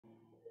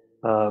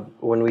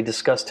when we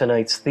discuss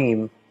tonight's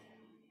theme,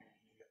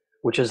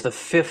 which is the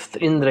fifth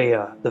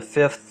Indriya, the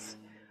fifth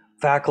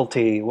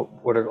faculty,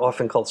 what are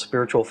often called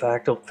spiritual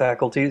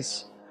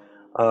faculties,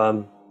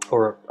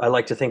 or I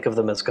like to think of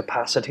them as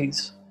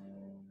capacities.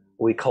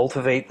 We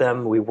cultivate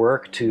them, we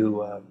work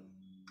to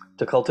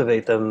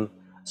cultivate them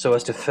so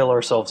as to fill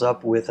ourselves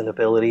up with an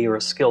ability or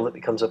a skill that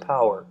becomes a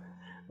power,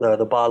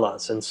 the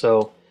balas. And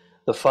so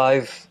the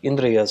five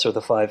Indriyas, or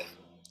the five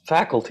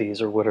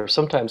faculties, or what are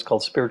sometimes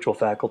called spiritual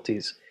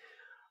faculties,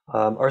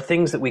 are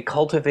things that we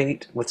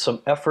cultivate with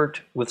some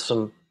effort, with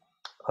some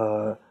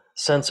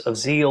sense of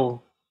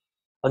zeal,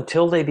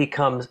 until they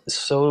become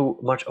so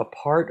much a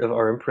part of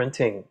our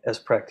imprinting as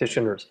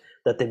practitioners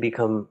that they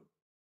become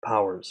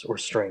powers or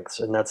strengths.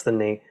 And that's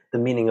the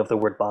meaning of the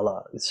word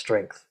bala, is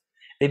strength.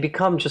 They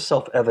become just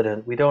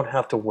self-evident. We don't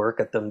have to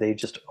work at them. They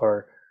just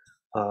are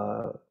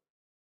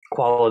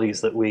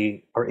qualities that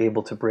we are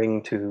able to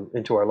bring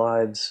into our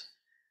lives,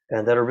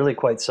 and that are really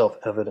quite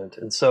self-evident.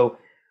 And so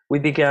we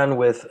began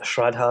with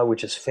Shraddha,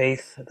 which is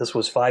faith. This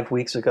was 5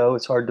 weeks ago.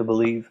 It's hard to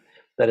believe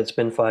that it's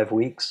been 5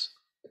 weeks.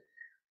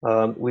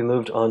 We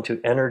moved on to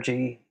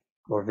energy,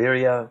 or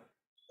virya,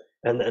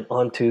 and then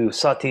on to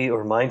sati,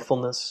 or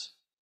mindfulness.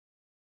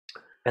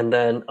 And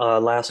then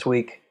last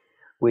week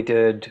we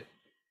did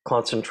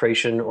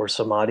concentration, or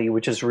samadhi,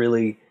 which is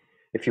really,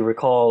 if you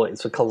recall,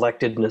 it's a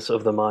collectedness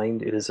of the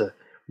mind. It is a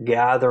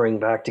gathering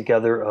back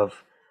together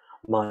of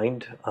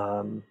mind,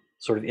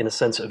 sort of in a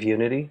sense of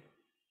unity.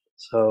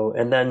 So,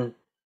 and then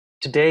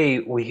today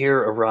we here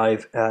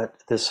arrive at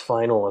this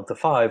final of the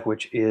five,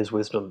 which is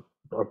wisdom,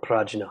 or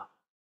prajna,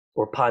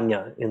 or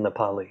panya in the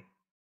Pali.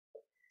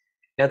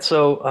 And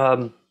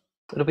so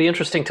it'll be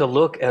interesting to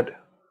look at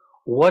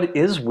what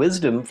is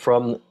wisdom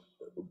from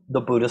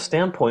the Buddhist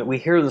standpoint. We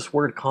hear this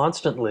word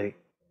constantly: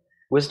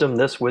 wisdom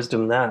this,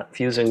 wisdom that,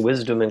 fusing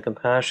wisdom and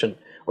compassion,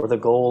 or the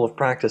goal of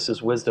practice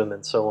is wisdom,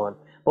 and so on.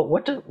 But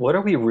what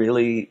are we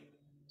really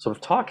sort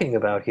of talking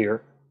about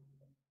here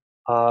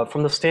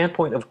from the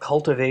standpoint of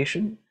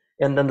cultivation,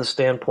 and then the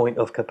standpoint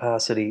of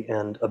capacity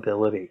and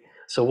ability?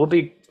 So we'll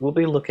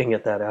be looking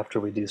at that after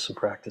we do some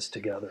practice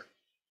together.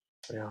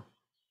 Yeah,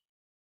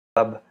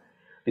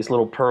 these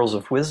little pearls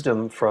of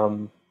wisdom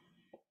from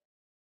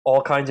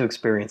all kinds of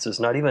experiences,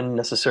 not even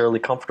necessarily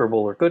comfortable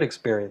or good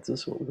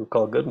experiences, what we would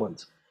call good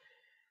ones,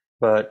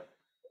 but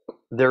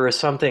there is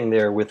something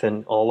there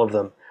within all of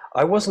them.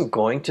 I wasn't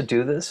going to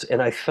do this,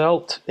 and I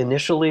felt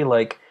initially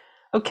like,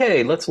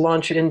 okay, let's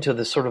launch into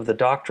the sort of the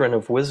doctrine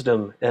of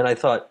wisdom, and I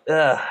thought,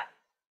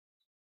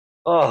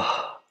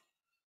 oh,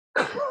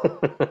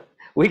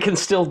 we can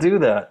still do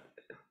that.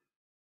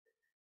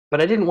 But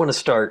I didn't want to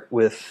start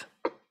with,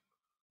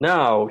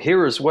 now,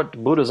 here is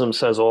what Buddhism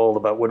says all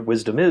about what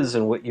wisdom is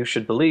and what you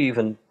should believe,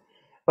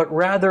 but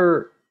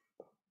rather,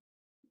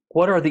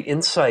 what are the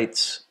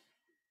insights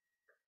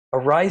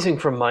arising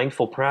from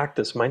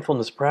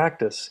mindfulness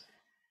practice,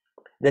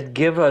 that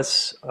give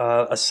us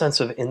a sense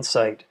of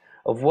insight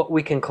of what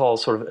we can call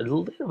sort of a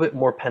little bit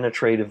more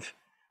penetrative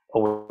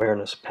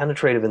awareness,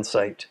 penetrative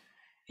insight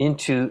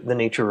into the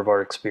nature of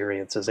our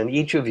experiences. And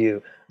each of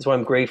you, that's why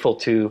I'm grateful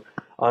to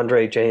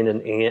Andre, Jane,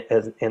 and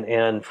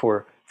Anne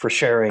for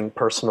sharing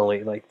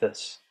personally like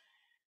this.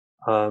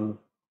 And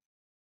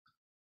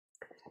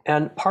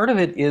part of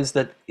it is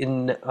that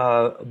in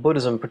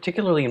Buddhism,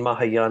 particularly in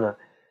Mahayana,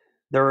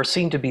 there are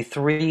seen to be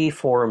three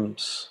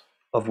forms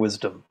of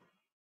wisdom.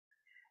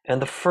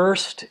 And the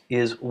first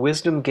is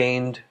wisdom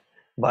gained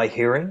by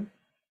hearing,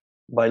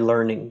 by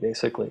learning,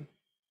 basically.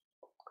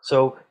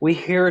 So we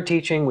hear a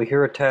teaching, we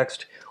hear a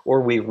text,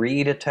 or we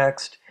read a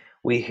text,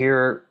 we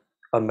hear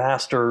a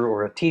master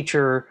or a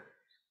teacher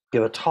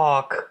give a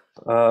talk,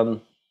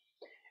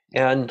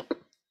 and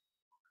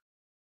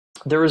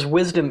there is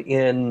wisdom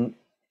in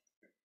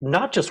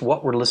not just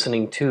what we're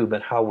listening to,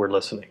 but how we're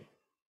listening.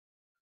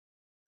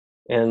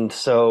 And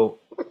so,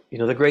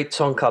 the great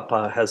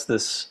Tsongkhapa has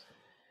this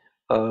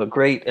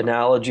great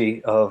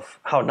analogy of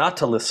how not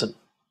to listen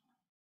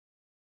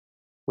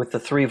with the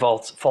three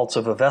faults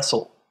of a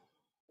vessel.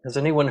 Has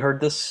anyone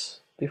heard this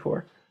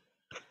before?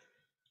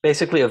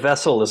 Basically, a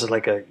vessel is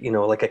like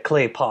a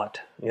clay pot,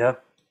 yeah?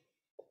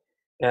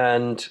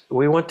 And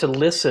we want to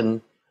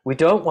listen. We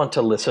don't want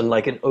to listen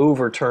like an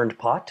overturned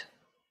pot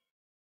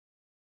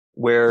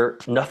where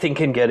nothing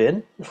can get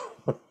in.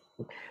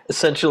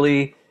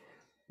 Essentially,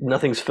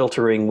 nothing's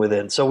filtering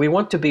within. So we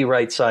want to be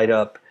right side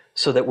up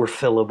so that we're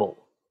fillable.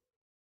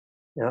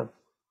 Yeah.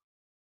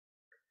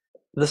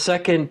 The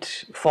second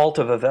fault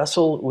of a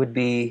vessel would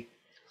be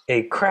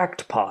a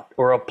cracked pot,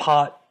 or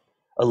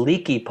a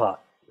leaky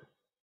pot,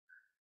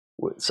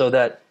 so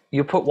that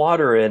you put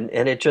water in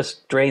and it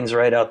just drains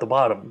right out the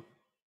bottom.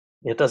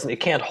 It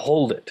can't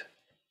hold it.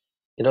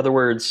 In other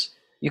words,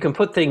 you can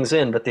put things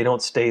in, but they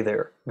don't stay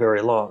there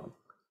very long.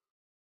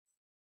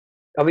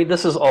 I mean,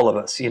 this is all of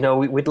us.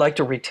 We'd like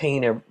to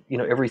retain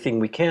everything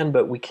we can,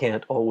 but we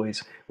can't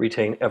always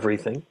retain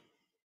everything.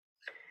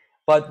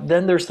 But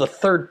then there's the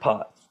third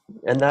pot,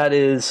 and that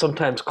is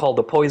sometimes called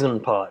the poison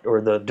pot,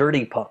 or the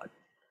dirty pot,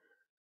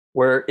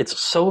 where it's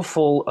so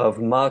full of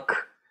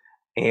muck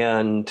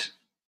and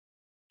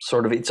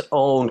sort of its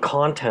own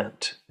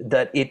content,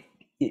 that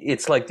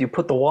it's like you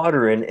put the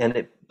water in and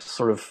it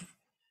sort of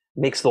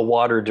makes the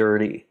water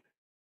dirty.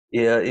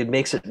 Yeah, it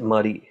makes it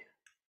muddy.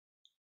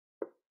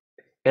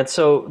 And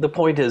so the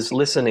point is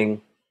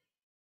listening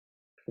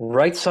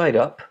right side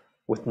up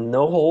with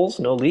no holes,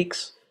 no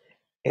leaks,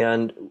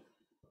 and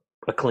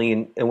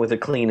with a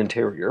clean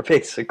interior,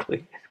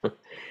 basically.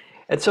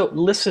 And so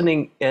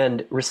listening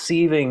and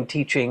receiving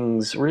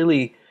teachings,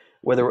 really,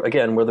 whether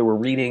we're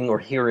reading or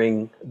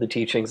hearing the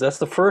teachings, that's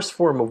the first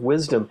form of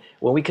wisdom,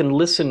 when we can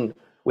listen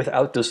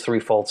without those three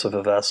faults of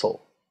a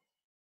vessel.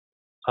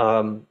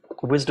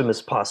 Wisdom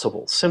is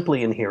possible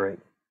simply in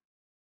hearing.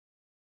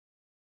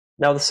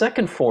 Now, the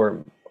second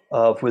form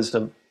of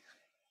wisdom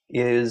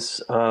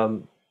is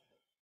the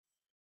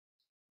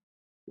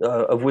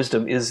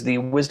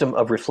wisdom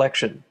of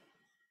reflection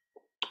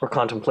or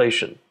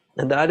contemplation,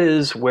 and that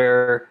is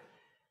where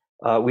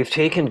we've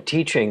taken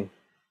teaching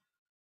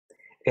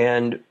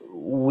and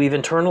we've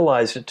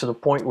internalized it to the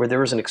point where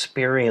there is an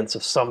experience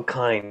of some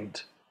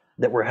kind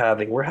that we're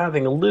having. We're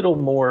having a little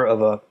more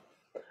of a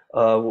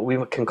what we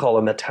can call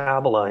a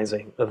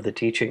metabolizing of the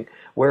teaching,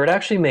 where it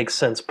actually makes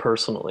sense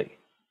personally,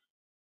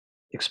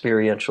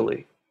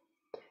 experientially.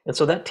 And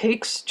so that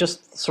takes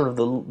just sort of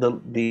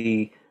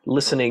the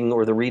listening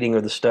or the reading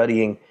or the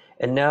studying,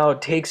 and now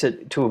it takes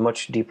it to a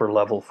much deeper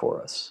level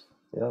for us.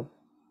 Yeah.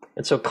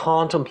 And so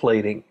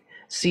contemplating,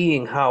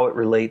 seeing how it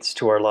relates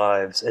to our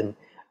lives, and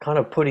kind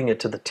of putting it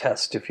to the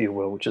test, if you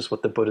will, which is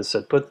what the Buddha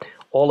said. Put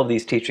all of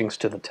these teachings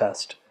to the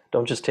test.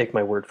 Don't just take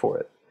my word for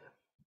it.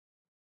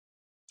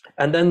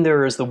 And then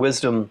there is the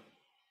wisdom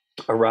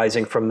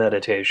arising from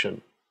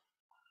meditation.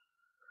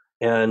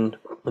 And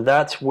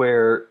that's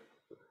where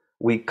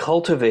we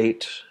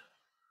cultivate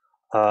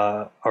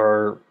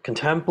our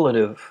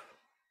contemplative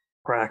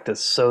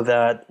practice so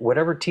that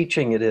whatever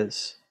teaching it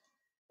is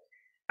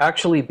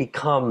actually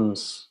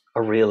becomes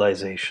a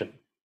realization.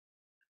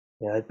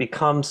 Yeah, it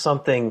becomes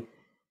something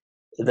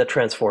that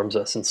transforms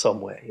us in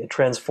some way. It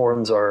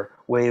transforms our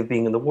way of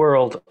being in the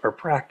world, our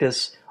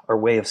practice, our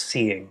way of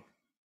seeing.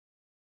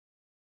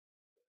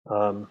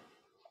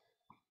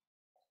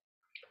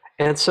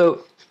 And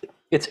so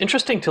it's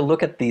interesting to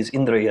look at these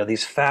Indriya,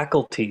 these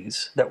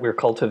faculties that we're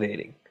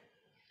cultivating.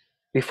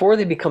 Before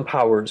they become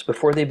powers,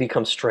 before they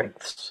become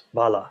strengths,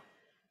 Bala,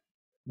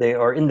 they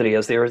are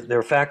Indriyas,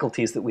 they're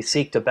faculties that we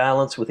seek to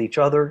balance with each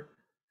other.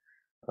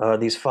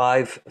 These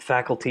five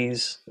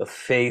faculties of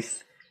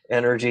faith,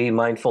 energy,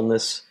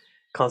 mindfulness,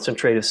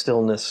 concentrative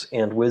stillness,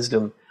 and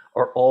wisdom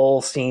are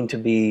all seen to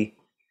be,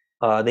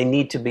 they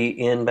need to be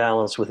in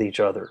balance with each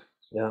other.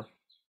 Yeah.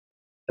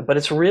 But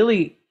it's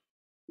really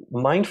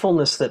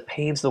mindfulness that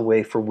paves the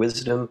way for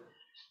wisdom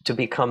to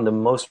become the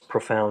most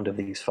profound of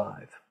these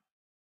five.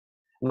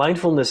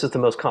 Mindfulness is the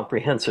most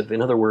comprehensive.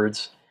 In other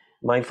words,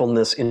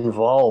 mindfulness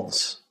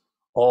involves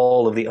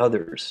all of the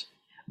others,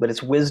 but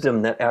it's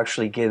wisdom that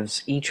actually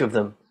gives each of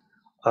them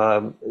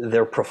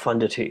their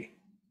profundity.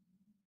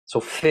 So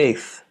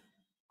faith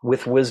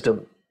with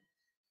wisdom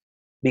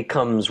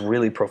becomes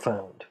really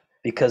profound,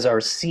 because our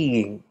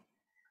seeing,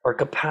 our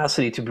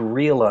capacity to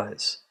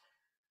realize,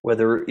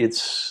 whether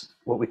it's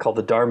what we call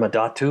the Dharma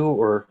Dhatu,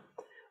 or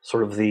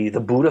sort of the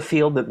Buddha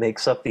field that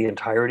makes up the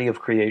entirety of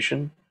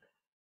creation,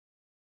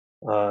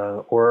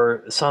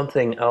 or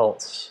something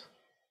else,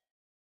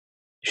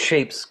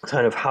 shapes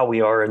kind of how we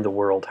are in the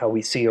world, how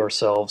we see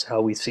ourselves,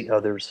 how we see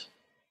others,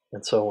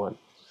 and so on.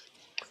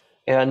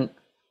 And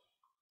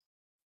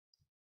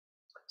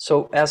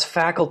so as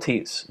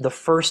faculties, the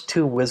first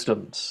two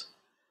wisdoms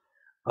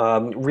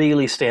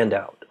really stand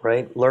out,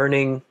 right?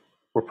 Learning,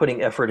 we're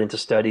putting effort into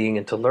studying,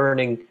 into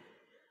learning.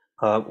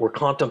 We're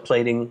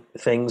contemplating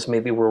things.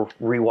 Maybe we're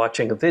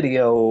rewatching a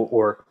video,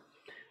 or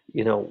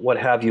what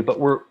have you. But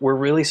we're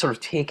really sort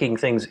of taking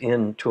things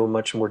into a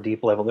much more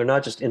deep level. They're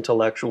not just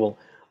intellectual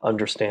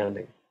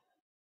understanding.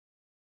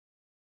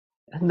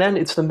 And then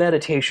it's the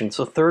meditation.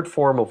 So third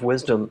form of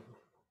wisdom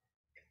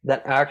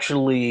that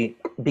actually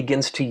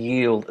begins to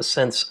yield a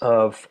sense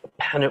of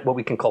what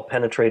we can call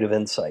penetrative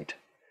insight,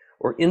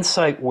 or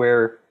insight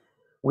where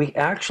we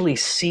actually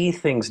see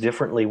things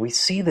differently. We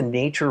see the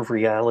nature of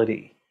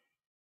reality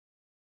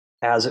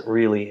as it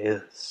really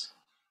is,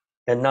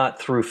 and not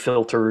through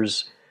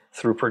filters,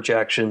 through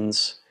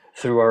projections,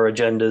 through our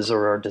agendas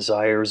or our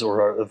desires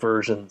or our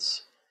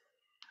aversions.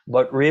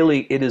 But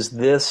really, it is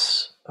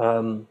this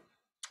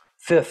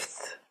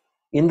fifth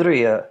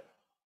Indriya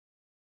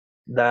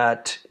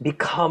that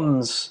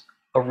becomes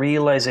a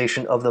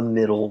realization of the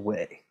middle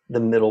way, the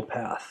middle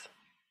path.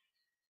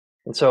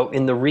 And so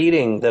in the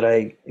reading that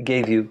I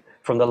gave you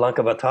from the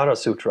Lankavatara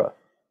Sutra,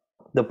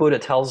 the Buddha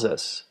tells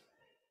us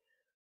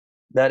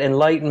that the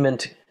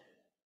enlightenment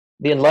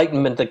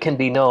that can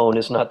be known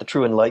is not the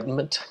true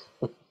enlightenment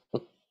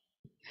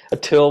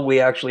until we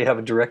actually have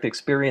a direct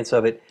experience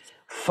of it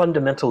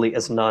fundamentally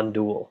as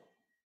non-dual.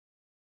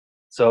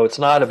 So it's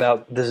not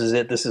about this is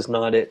it, this is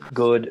not it,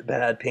 good,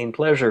 bad, pain,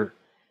 pleasure,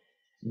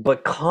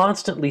 but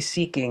constantly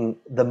seeking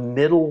the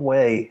middle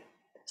way,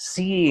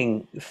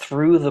 seeing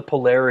through the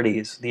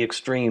polarities, the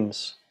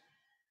extremes,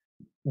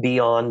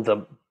 beyond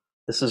them.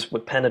 This is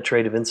what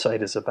penetrative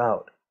insight is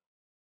about.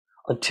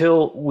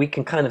 Until we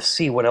can kind of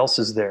see what else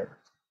is there.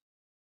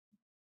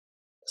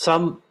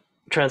 Some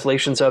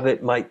translations of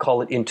it might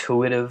call it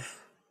intuitive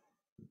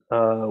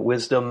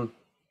wisdom.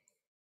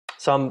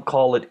 Some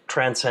call it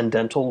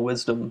transcendental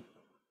wisdom.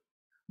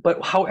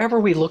 But however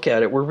we look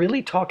at it, we're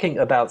really talking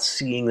about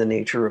seeing the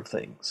nature of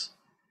things.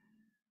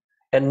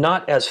 And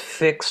not as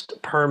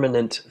fixed,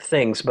 permanent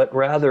things, but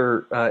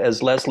rather,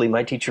 as Leslie,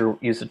 my teacher,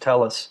 used to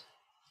tell us,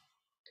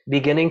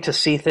 beginning to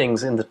see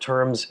things in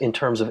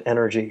terms of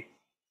energy,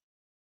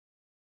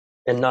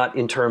 and not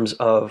in terms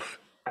of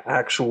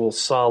actual,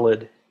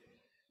 solid,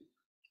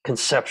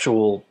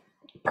 conceptual,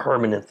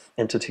 permanent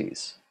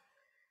entities.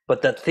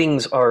 But that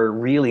things are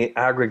really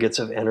aggregates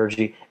of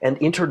energy, and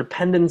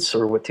interdependence,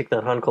 or what Thich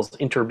Nhat Hanh calls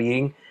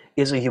interbeing,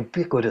 is a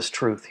ubiquitous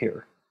truth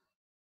here.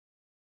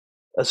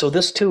 So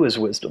this too is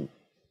wisdom.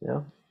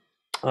 Yeah.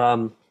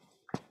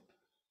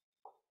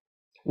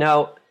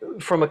 Now,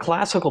 from a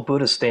classical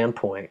Buddhist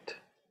standpoint,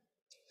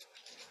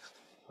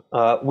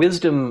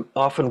 wisdom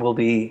often will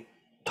be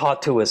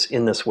taught to us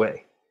in this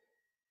way.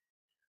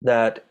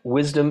 That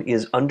wisdom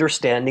is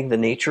understanding the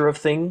nature of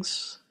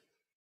things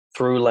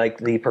through, like,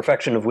 the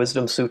Perfection of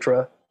Wisdom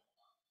Sutra,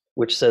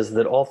 which says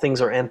that all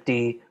things are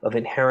empty of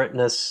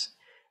inherentness,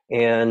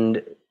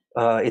 and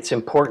it's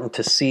important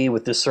to see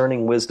with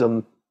discerning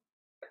wisdom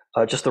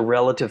just the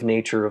relative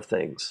nature of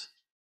things,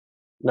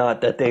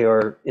 not that they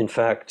are, in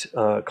fact,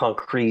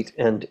 concrete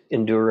and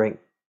enduring.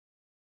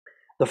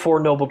 The Four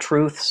Noble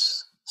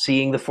Truths,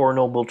 seeing the Four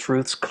Noble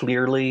Truths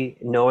clearly,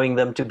 knowing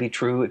them to be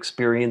true,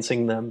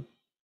 experiencing them.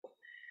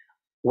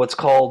 What's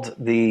called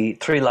the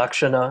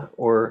Trilakshana,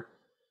 or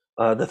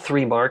the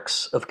three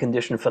marks of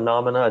conditioned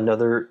phenomena,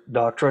 another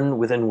doctrine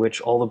within which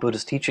all the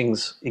Buddhist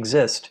teachings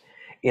exist,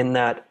 in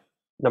that,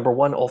 number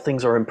one, all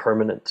things are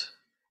impermanent.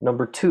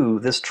 Number two,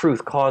 this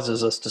truth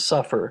causes us to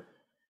suffer.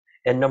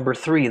 And number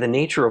three, the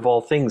nature of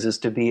all things is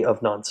to be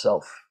of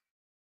non-self.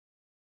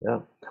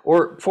 Yeah.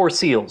 Or Four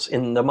Seals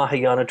in the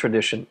Mahayana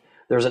tradition.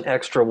 There's an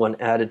extra one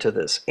added to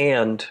this.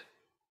 And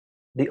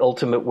the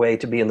ultimate way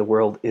to be in the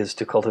world is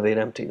to cultivate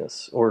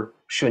emptiness, or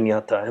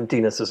shunyata.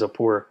 Emptiness is a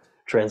poor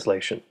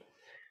translation,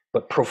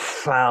 but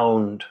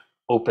profound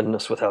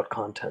openness without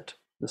content.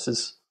 This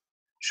is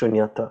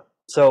shunyata.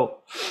 So,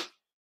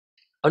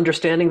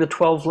 understanding the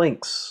 12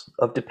 links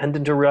of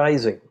dependent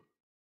arising,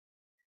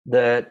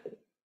 that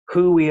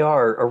who we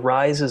are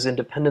arises in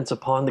dependence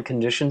upon the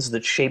conditions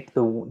that shape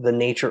the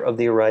nature of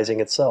the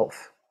arising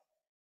itself.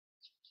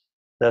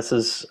 This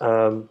is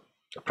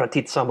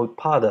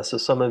pratitsamutpada. So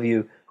some of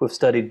you who have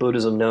studied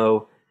Buddhism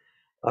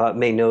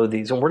may know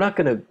these. And we're not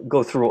going to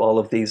go through all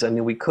of these. I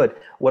mean, we could.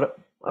 What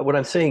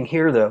I'm saying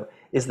here, though,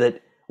 is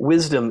that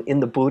wisdom in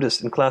the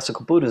Buddhist and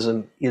classical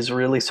Buddhism is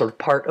really sort of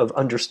part of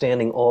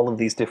understanding all of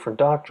these different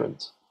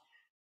doctrines.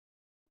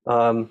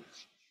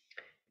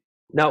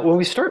 Now, when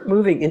we start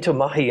moving into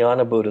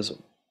Mahayana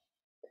Buddhism,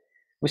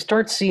 we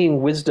start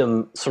seeing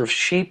wisdom sort of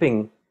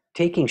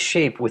taking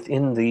shape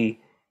within the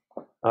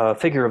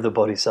figure of the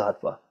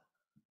Bodhisattva.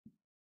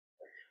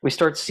 We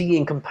start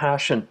seeing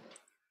compassion,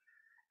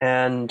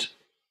 and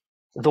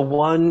the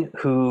one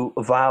who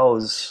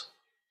vows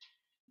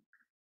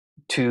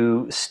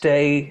to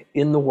stay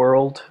in the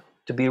world,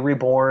 to be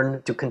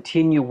reborn, to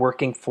continue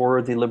working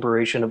for the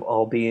liberation of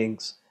all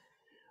beings,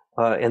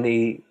 and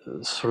the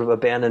sort of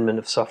abandonment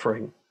of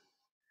suffering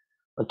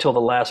until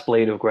the last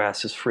blade of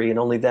grass is free. And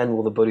only then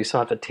will the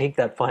Bodhisattva take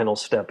that final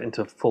step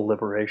into full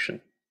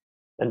liberation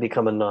and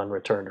become a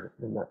non-returner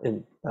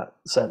in that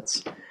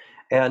sense.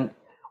 And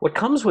what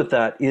comes with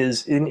that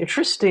is an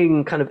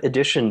interesting kind of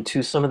addition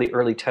to some of the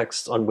early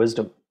texts on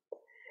wisdom.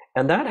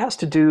 And that has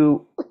to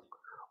do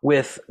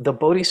with the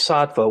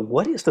Bodhisattva.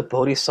 What is the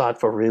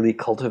Bodhisattva really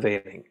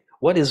cultivating?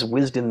 What does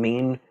wisdom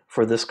mean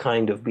for this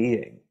kind of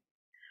being?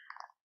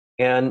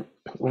 And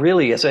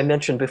really, as I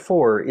mentioned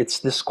before, it's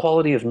this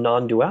quality of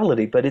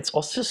non-duality, but it's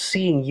also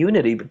seeing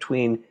unity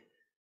between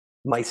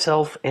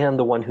myself and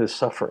the one who's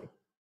suffering,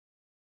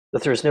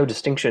 that there's no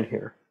distinction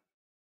here.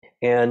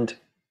 And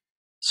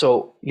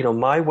so,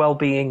 my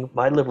well-being,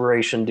 my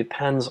liberation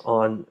depends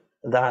on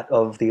that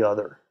of the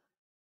other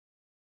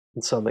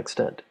in some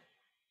extent.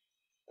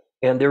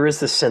 And there is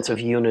this sense of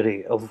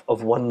unity, of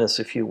oneness,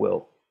 if you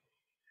will,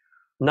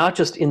 not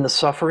just in the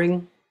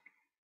suffering,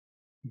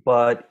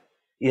 but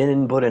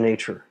in Buddha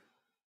nature.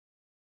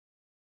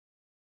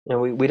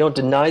 And we don't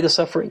deny the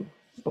suffering,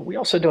 but we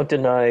also don't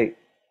deny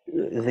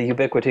the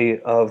ubiquity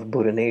of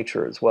Buddha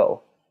nature as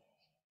well.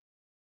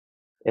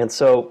 And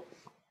so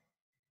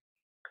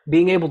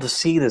being able to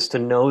see this, to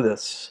know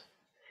this,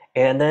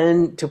 and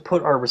then to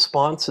put our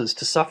responses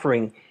to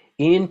suffering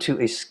into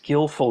a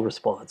skillful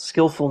response.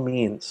 Skillful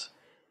means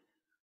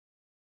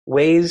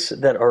ways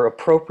that are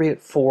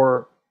appropriate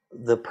for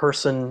the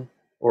person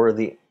or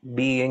the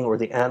being or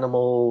the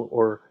animal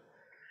or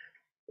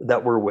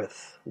that we're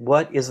with.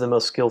 What is the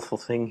most skillful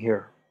thing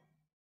here?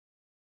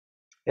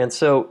 And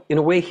so, in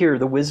a way here,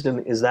 the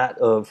wisdom is that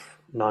of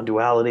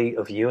non-duality,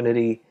 of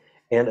unity,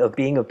 and of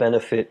being of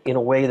benefit in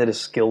a way that is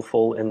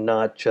skillful and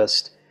not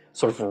just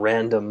sort of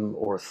random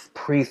or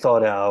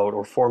pre-thought out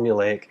or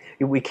formulaic.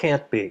 We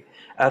can't be.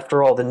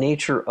 After all, the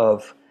nature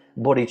of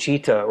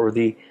bodhicitta, or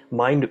the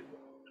mind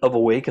of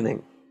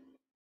awakening,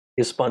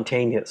 is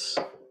spontaneous.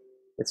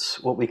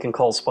 It's what we can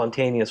call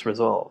spontaneous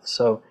resolve.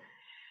 So,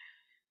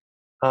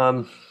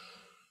 and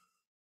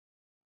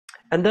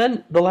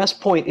then the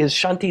last point is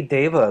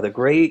Shantideva, the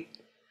great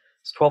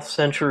 12th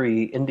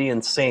century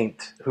Indian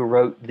saint who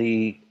wrote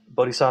the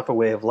Bodhisattva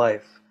way of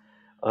life,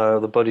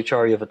 the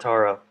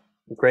Bodhicharyavatara,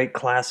 great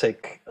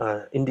classic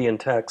Indian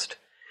text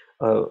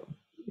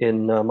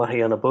in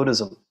Mahayana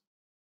Buddhism,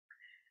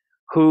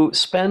 who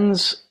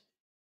spends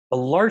a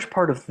large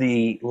part of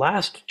the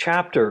last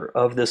chapter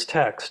of this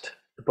text,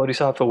 the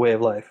Bodhisattva way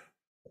of life,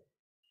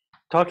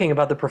 talking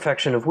about the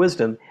perfection of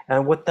wisdom.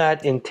 And what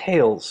that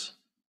entails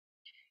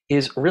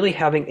is really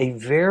having a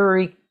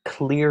very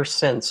clear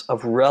sense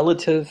of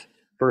relative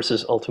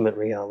versus ultimate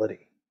reality,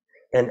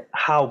 and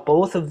how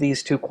both of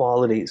these two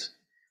qualities,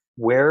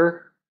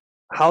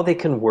 how they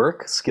can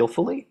work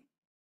skillfully.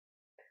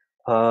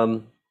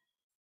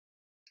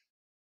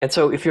 And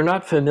so if you're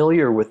not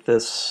familiar with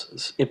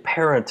this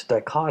apparent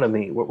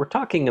dichotomy, what we're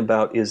talking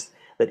about is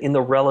that in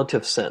the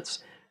relative sense,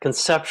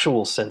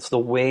 conceptual sense, the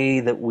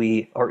way that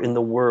we are in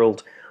the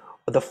world,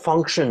 the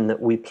function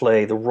that we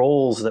play, the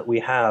roles that we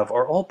have,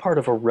 are all part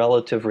of a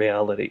relative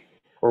reality,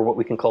 or what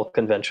we can call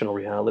conventional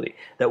reality.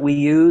 That we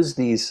use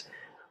these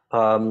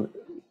sort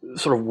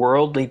of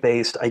worldly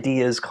based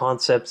ideas,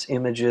 concepts,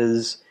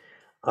 images,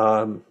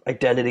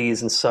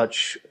 identities, and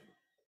such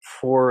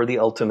for the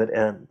ultimate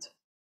end.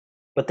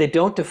 But they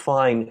don't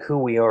define who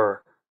we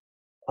are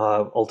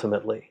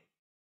ultimately.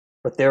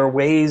 But there are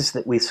ways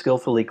that we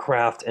skillfully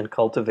craft and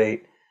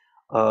cultivate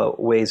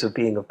ways of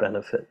being of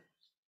benefit,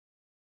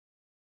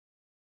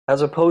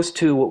 as opposed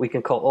to what we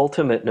can call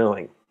ultimate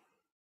knowing,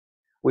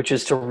 which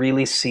is to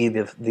really see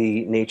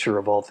the nature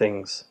of all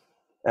things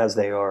as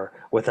they are,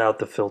 without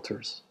the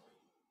filters.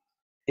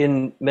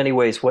 In many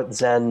ways, what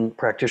Zen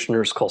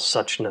practitioners call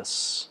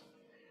suchness,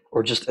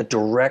 or just a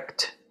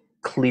direct,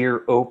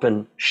 clear,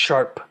 open,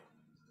 sharp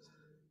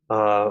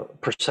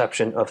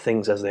perception of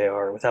things as they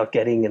are, without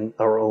getting in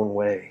our own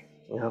way.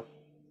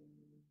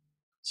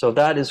 So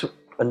that is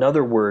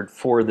another word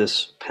for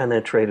this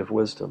penetrative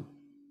wisdom.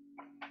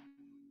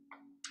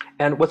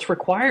 And what's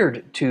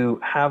required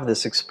to have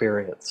this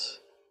experience?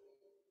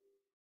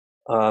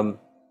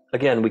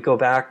 Again, we go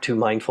back to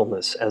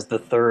mindfulness as the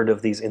third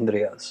of these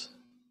Indriyas.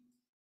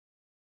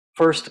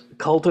 First,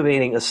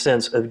 cultivating a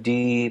sense of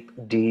deep,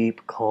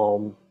 deep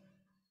calm,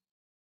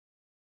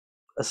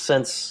 a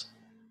sense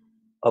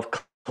of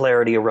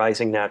clarity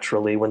arising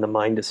naturally when the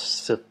mind is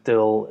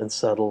still and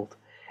settled,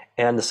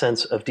 and the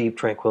sense of deep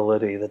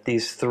tranquility. That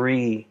these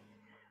three,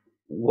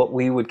 what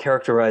we would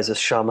characterize as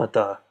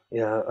shamatha,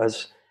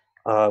 as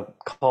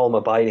calm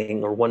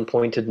abiding, or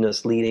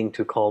one-pointedness leading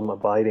to calm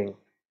abiding,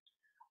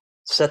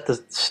 set the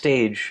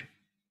stage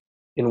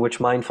in which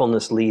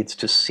mindfulness leads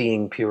to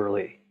seeing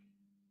purely,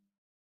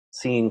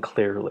 seeing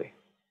clearly,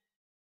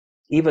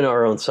 even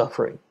our own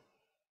suffering.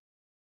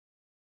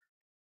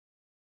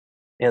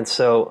 And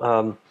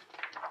so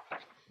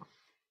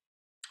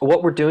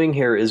what we're doing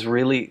here is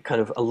really kind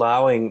of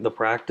allowing the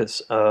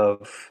practice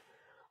of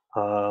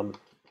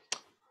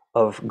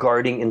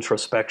guarding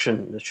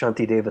introspection that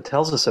Shantideva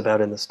tells us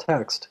about in this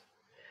text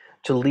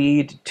to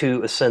lead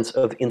to a sense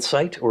of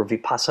insight, or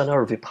vipassana,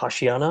 or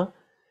vipassana,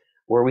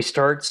 where we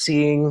start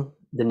seeing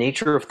the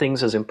nature of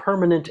things as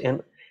impermanent,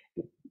 and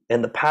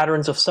the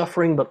patterns of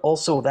suffering, but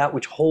also that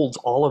which holds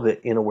all of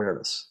it in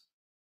awareness,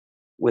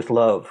 with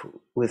love,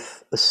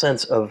 with a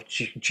sense of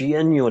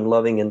genuine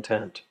loving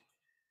intent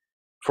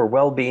for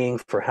well-being,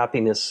 for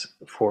happiness,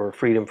 for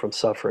freedom from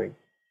suffering.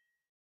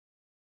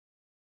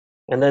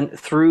 And then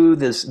through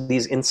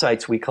these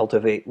insights we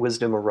cultivate,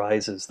 wisdom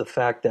arises. The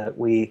fact that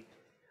we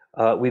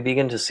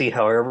begin to see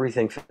how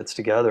everything fits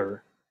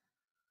together,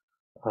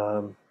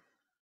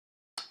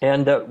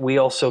 and that we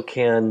also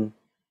can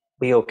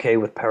be okay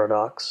with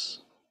paradox,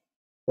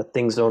 that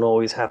things don't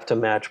always have to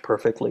match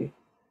perfectly.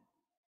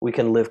 We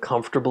can live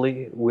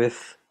comfortably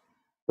with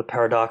the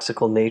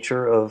paradoxical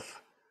nature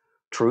of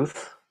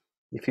truth,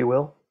 if you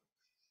will,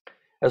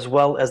 as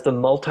well as the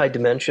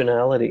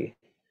multidimensionality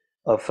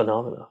of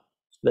phenomena,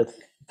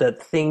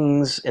 that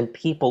things and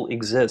people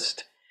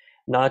exist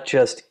not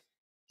just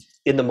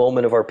in the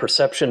moment of our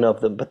perception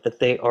of them, but that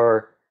they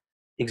are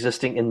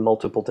existing in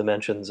multiple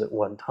dimensions at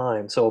one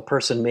time. So a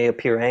person may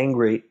appear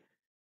angry,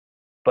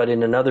 but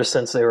in another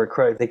sense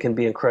they can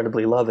be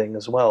incredibly loving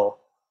as well.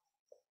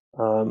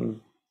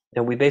 And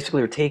we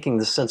basically are taking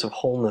this sense of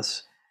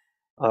wholeness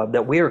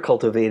that we are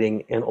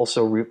cultivating, and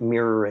also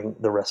mirroring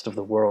the rest of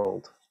the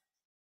world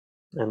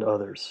and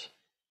others.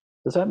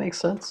 Does that make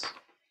sense?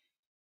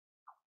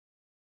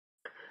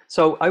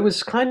 So I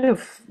was kind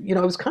of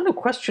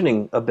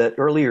questioning a bit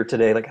earlier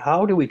today, like,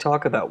 how do we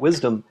talk about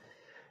wisdom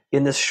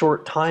in this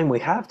short time we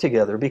have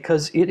together?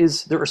 Because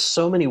there are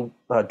so many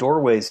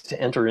doorways to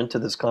enter into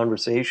this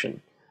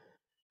conversation,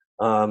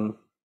 and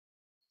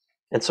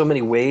so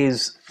many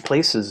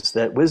places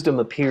that wisdom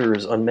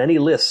appears on many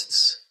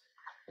lists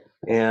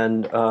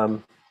and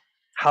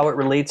how it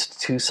relates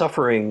to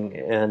suffering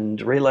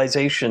and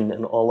realization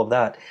and all of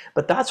that.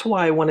 But that's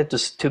why I wanted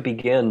to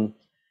begin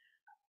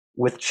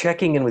with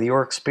checking in with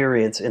your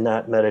experience in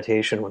that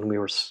meditation when we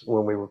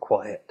were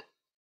quiet,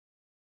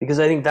 because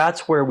I think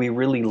that's where we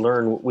really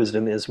learn what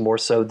wisdom is, more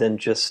so than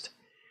just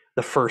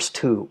the first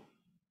two,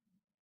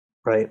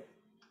 right?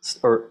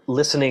 Or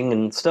listening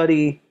and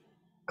study,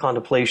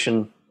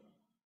 contemplation,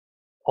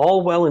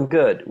 all well and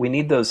good. We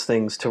need those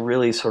things to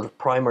really sort of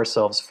prime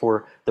ourselves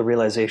for the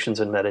realizations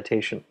in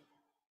meditation.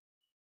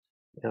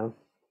 You know?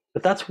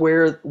 But that's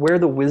where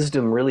the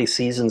wisdom really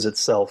seasons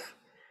itself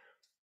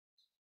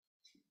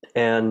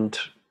and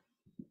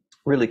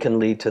really can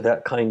lead to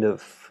that kind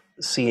of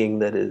seeing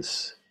that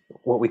is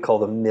what we call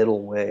the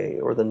middle way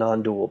or the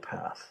non-dual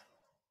path,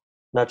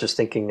 not just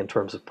thinking in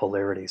terms of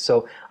polarity.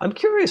 So I'm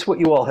curious what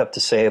you all have to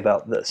say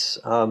about this.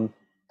 The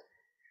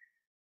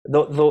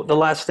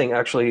last thing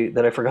actually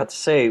that I forgot to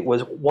say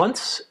was,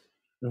 once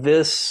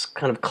this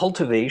kind of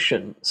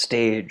cultivation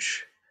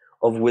stage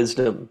of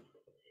wisdom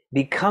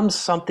becomes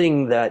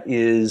something that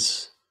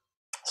is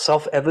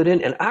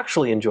self-evident and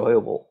actually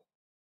enjoyable,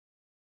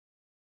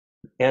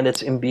 and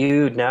it's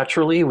imbued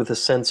naturally with a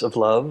sense of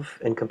love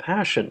and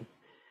compassion,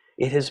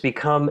 it has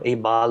become a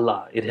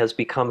Bala. It has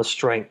become a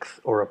strength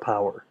or a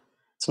power.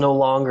 It's no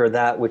longer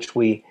that which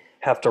we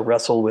have to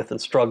wrestle with and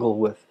struggle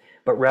with,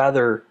 but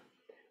rather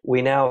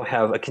we now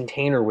have a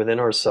container within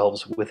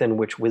ourselves within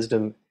which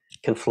wisdom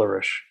can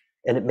flourish.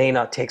 And it may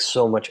not take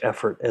so much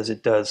effort as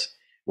it does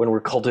when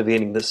we're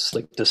cultivating this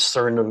like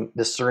discerning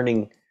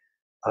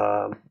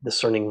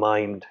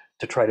mind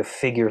to try to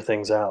figure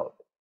things out,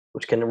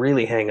 which can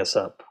really hang us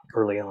up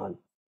early on.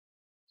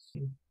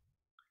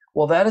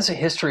 Well, that is a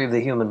history of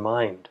the human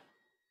mind.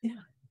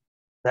 Yeah.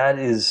 That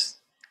is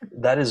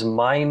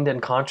mind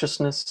and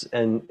consciousness,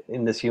 and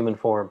in this human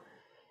form,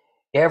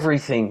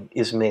 everything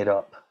is made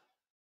up,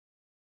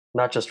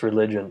 not just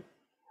religion.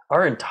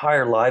 Our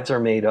entire lives are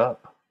made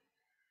up.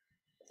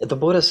 The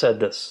Buddha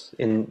said this,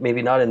 in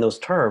maybe not in those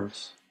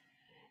terms.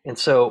 And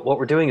so what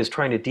we're doing is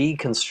trying to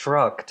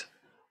deconstruct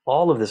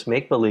all of this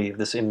make-believe,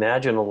 this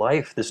imaginal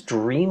life, this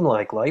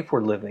dream-like life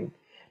we're living,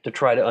 to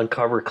try to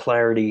uncover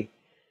clarity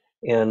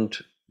and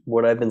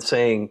what I've been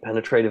saying,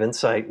 penetrative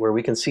insight, where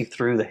we can see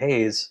through the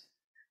haze,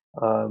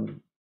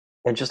 and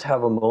just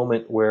have a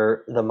moment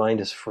where the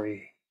mind is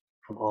free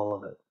from all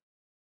of it.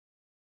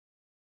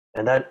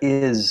 And that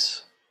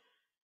is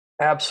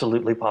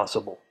absolutely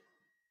possible.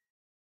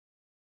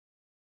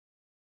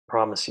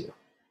 Promise you.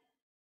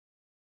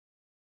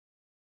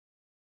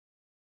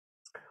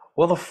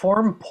 Well, the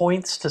form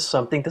points to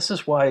something. This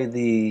is why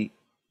the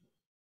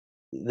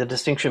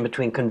distinction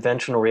between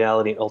conventional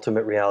reality and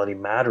ultimate reality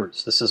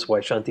matters. This is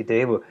why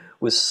Shantideva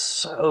was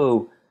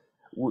so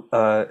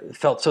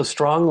felt so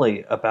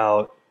strongly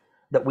about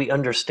that we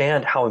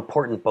understand how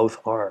important both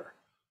are.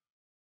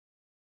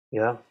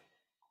 Yeah,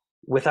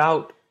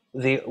 without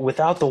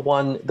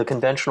the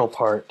conventional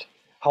part,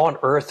 how on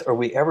earth are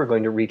we ever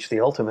going to reach the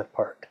ultimate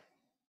part?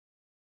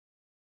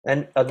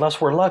 And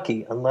unless we're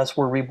lucky, unless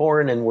we're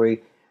reborn and we're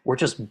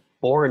just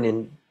born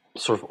in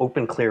sort of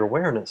open, clear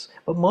awareness.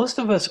 But most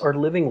of us are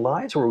living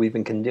lives where we've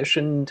been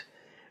conditioned.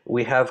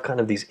 We have kind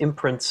of these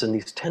imprints and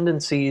these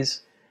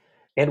tendencies,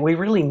 and we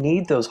really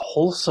need those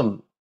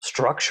wholesome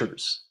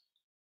structures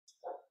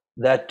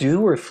that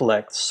do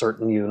reflect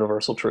certain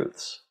universal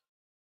truths.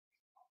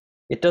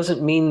 It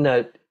doesn't mean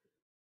that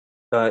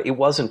it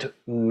wasn't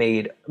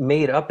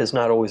made up is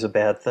not always a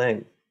bad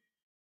thing,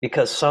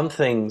 because some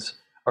things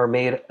are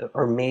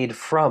made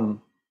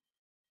from,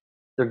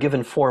 they're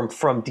given form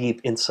from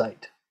deep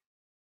insight.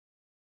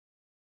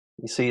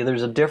 You see,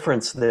 there's a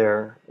difference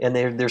there, and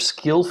they're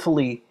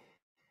skillfully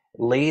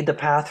laid the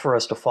path for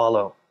us to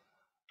follow,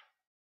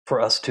 for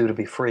us to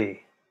be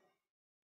free.